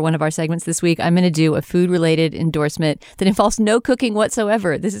cooking for one of our segments this week, I'm going to do a food-related endorsement that involves no cooking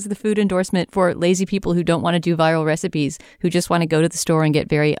whatsoever. This is the food endorsement for lazy people who don't want to do viral recipes, who just want to go to the store and get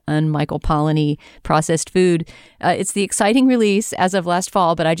very un-Michael Pollan-y processed food. It's the exciting release as of last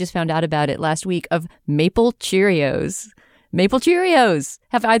fall, but I just found out about it last week, of Maple Cheerios. Maple Cheerios.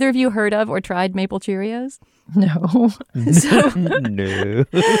 Have either of you heard of or tried Maple Cheerios? No. No.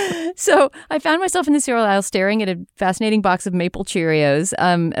 So I found myself in the cereal aisle staring at a fascinating box of Maple Cheerios.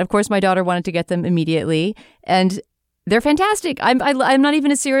 Of course, my daughter wanted to get them immediately. And they're fantastic. I'm not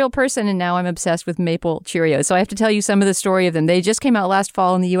even a cereal person, and now I'm obsessed with Maple Cheerios. So I have to tell you some of the story of them. They just came out last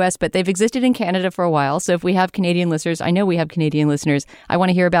fall in the U.S., but they've existed in Canada for a while. So if we have Canadian listeners, I know we have Canadian listeners, I want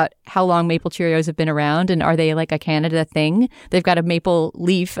to hear about how long Maple Cheerios have been around, and are they like a Canada thing? They've got a maple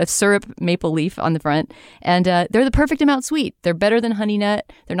leaf, a syrup maple leaf on the front, and they're the perfect amount sweet. They're better than Honey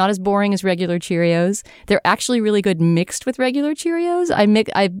Nut. They're not as boring as regular Cheerios. They're actually really good mixed with regular Cheerios.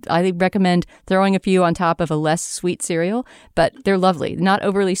 I recommend throwing a few on top of a less sweet cereal, but they're lovely, not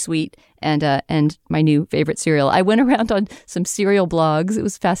overly sweet, and my new favorite cereal. I went around on some cereal blogs. It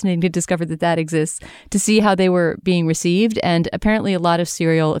was fascinating to discover that exists, to see how they were being received, and apparently a lot of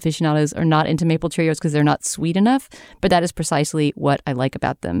cereal aficionados are not into Maple Cheerios because they're not sweet enough, but that is precisely what I like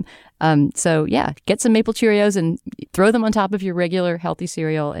about them. So yeah, get some Maple Cheerios and throw them on top of your regular healthy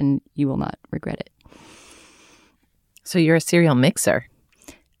cereal, and you will not regret it. So you're a cereal mixer.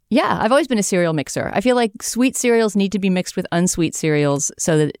 Yeah, I've always been a cereal mixer. I feel like sweet cereals need to be mixed with unsweet cereals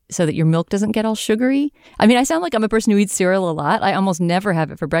so that your milk doesn't get all sugary. I mean, I sound like I'm a person who eats cereal a lot. I almost never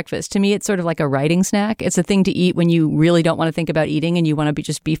have it for breakfast. To me, it's sort of like a writing snack. It's a thing to eat when you really don't want to think about eating and you want to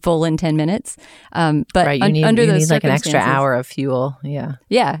just be full in 10 minutes. But right, you need like an extra hour of fuel. Yeah.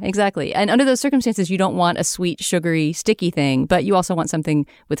 Yeah, exactly. And under those circumstances, you don't want a sweet, sugary, sticky thing, but you also want something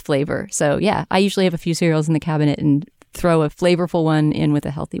with flavor. So yeah, I usually have a few cereals in the cabinet and throw a flavorful one in with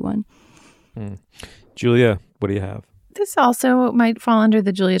a healthy one. Julia, what do you have? This also might fall under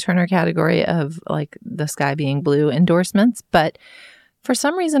the Julia Turner category of like the sky being blue endorsements. But for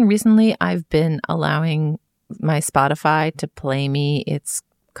some reason recently, I've been allowing my Spotify to play me its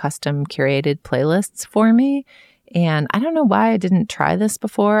custom curated playlists for me. And I don't know why I didn't try this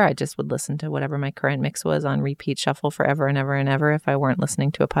before. I just would listen to whatever my current mix was on repeat shuffle forever and ever and ever if I weren't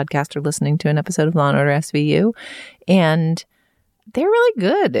listening to a podcast or listening to an episode of Law & Order SVU. And they're really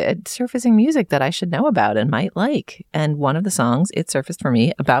good at surfacing music that I should know about and might like. And one of the songs it surfaced for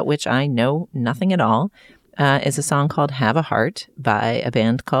me, about which I know nothing at all, is a song called Have a Heart by a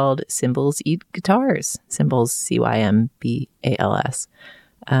band called Cymbals Eat Guitars. Cymbals, Cymbals.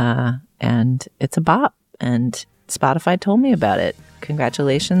 And it's a bop. And Spotify told me about it.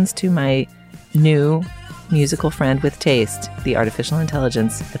 Congratulations to my new musical friend with taste, the artificial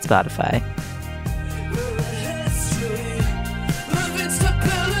intelligence at Spotify.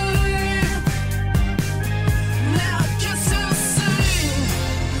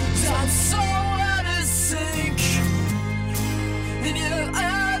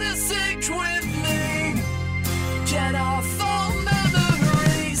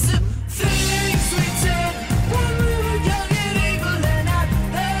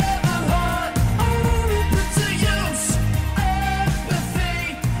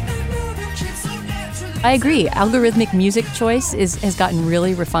 I agree. Algorithmic music choice has gotten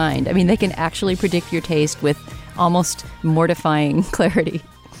really refined. I mean, they can actually predict your taste with almost mortifying clarity.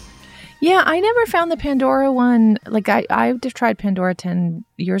 Yeah, I never found the Pandora one. Like, I tried Pandora 10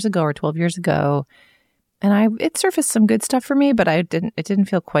 years ago or 12 years ago, and it surfaced some good stuff for me, but it didn't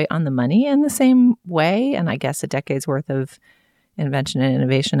feel quite on the money in the same way. And I guess a decade's worth of invention and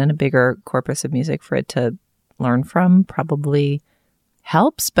innovation and a bigger corpus of music for it to learn from probably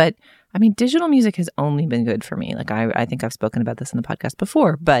helps. But I mean, digital music has only been good for me. Like, I think I've spoken about this in the podcast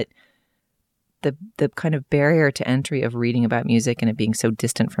before, but the kind of barrier to entry of reading about music and it being so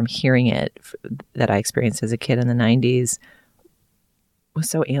distant from hearing it that I experienced as a kid in the 90s was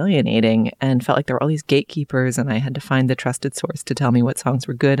so alienating and felt like there were all these gatekeepers and I had to find the trusted source to tell me what songs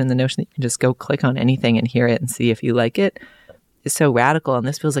were good. And the notion that you can just go click on anything and hear it and see if you like it is so radical. And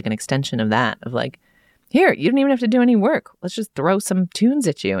this feels like an extension of that, of like, here, you don't even have to do any work. Let's just throw some tunes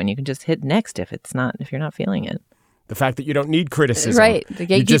at you and you can just hit next if you're not feeling it. The fact that you don't need criticism. Right. The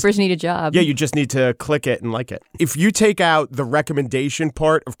gatekeepers need a job. Yeah, you just need to click it and like it. If you take out the recommendation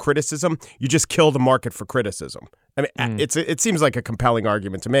part of criticism, you just kill the market for criticism. I mean, it seems like a compelling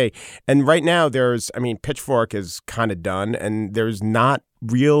argument to me. And right now Pitchfork is kind of done and there's not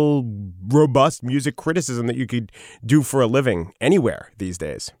real robust music criticism that you could do for a living anywhere these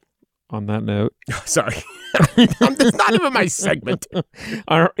days. On that note, sorry, that's not even my segment.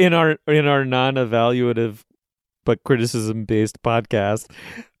 In our non-evaluative but criticism-based podcast,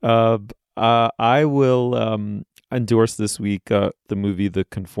 I will endorse this week the movie The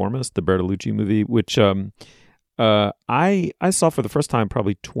Conformist, the Bertolucci movie, which I saw for the first time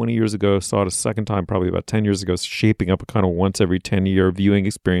probably 20 years ago. Saw it a second time probably about 10 years ago, shaping up a kind of once every 10-year viewing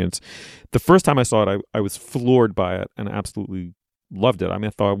experience. The first time I saw it, I was floored by it and absolutely loved it. I mean,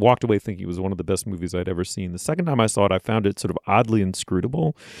 I walked away thinking it was one of the best movies I'd ever seen. The second time I saw it, I found it sort of oddly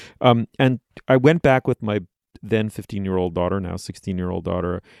inscrutable. And I went back with my then 15-year-old daughter, now 16-year-old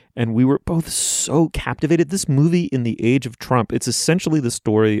daughter, and we were both so captivated. This movie, in the age of Trump, it's essentially the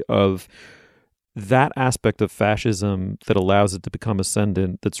story of that aspect of fascism that allows it to become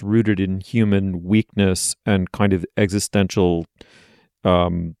ascendant, that's rooted in human weakness and kind of existential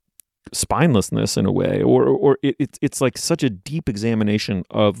spinelessness in a way, or it's like such a deep examination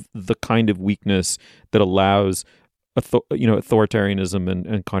of the kind of weakness that allows authoritarianism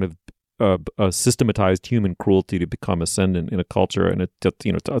and kind of systematized human cruelty to become ascendant in a culture. And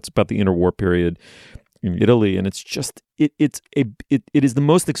it's about the interwar period in Italy, and it's just it is the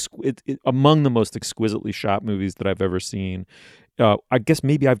most among the most exquisitely shot movies that I've ever seen. I guess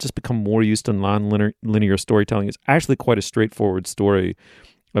maybe I've just become more used to non-linear storytelling. It's actually quite a straightforward story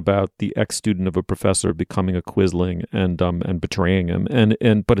about the ex-student of a professor becoming a quisling and betraying him,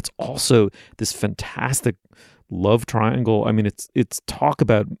 but it's also this fantastic love triangle. I mean, it's talk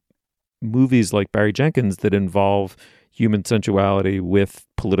about movies like Barry Jenkins that involve human sensuality with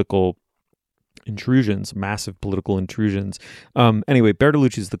political intrusions, massive political intrusions. Anyway,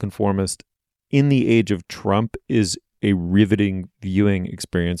 Bertolucci's The Conformist, in the age of Trump, is a riveting viewing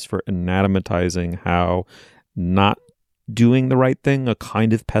experience for anathematizing how not doing the right thing, a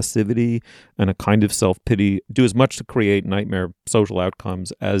kind of passivity and a kind of self-pity, do as much to create nightmare social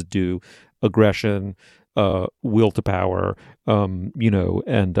outcomes as do aggression, will to power, and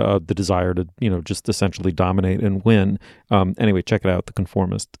the desire to, just essentially dominate and win. Anyway, check it out, The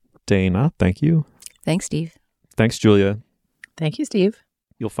Conformist. Dana, thank you. Thanks, Steve. Thanks, Julia. Thank you, Steve.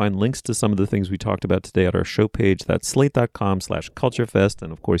 You'll find links to some of the things we talked about today at our show page. That's slate.com/culturefest.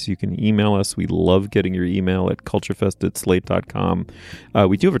 And of course, you can email us. We love getting your email at culturefest@slate.com.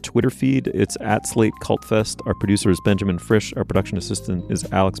 We do have a Twitter feed. It's @SlateCultFest. Our producer is Benjamin Frisch. Our production assistant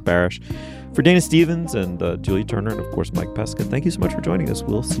is Alex Barish. For Dana Stevens and Julia Turner, and of course, Mike Pesca, thank you so much for joining us.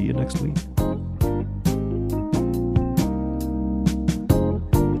 We'll see you next week.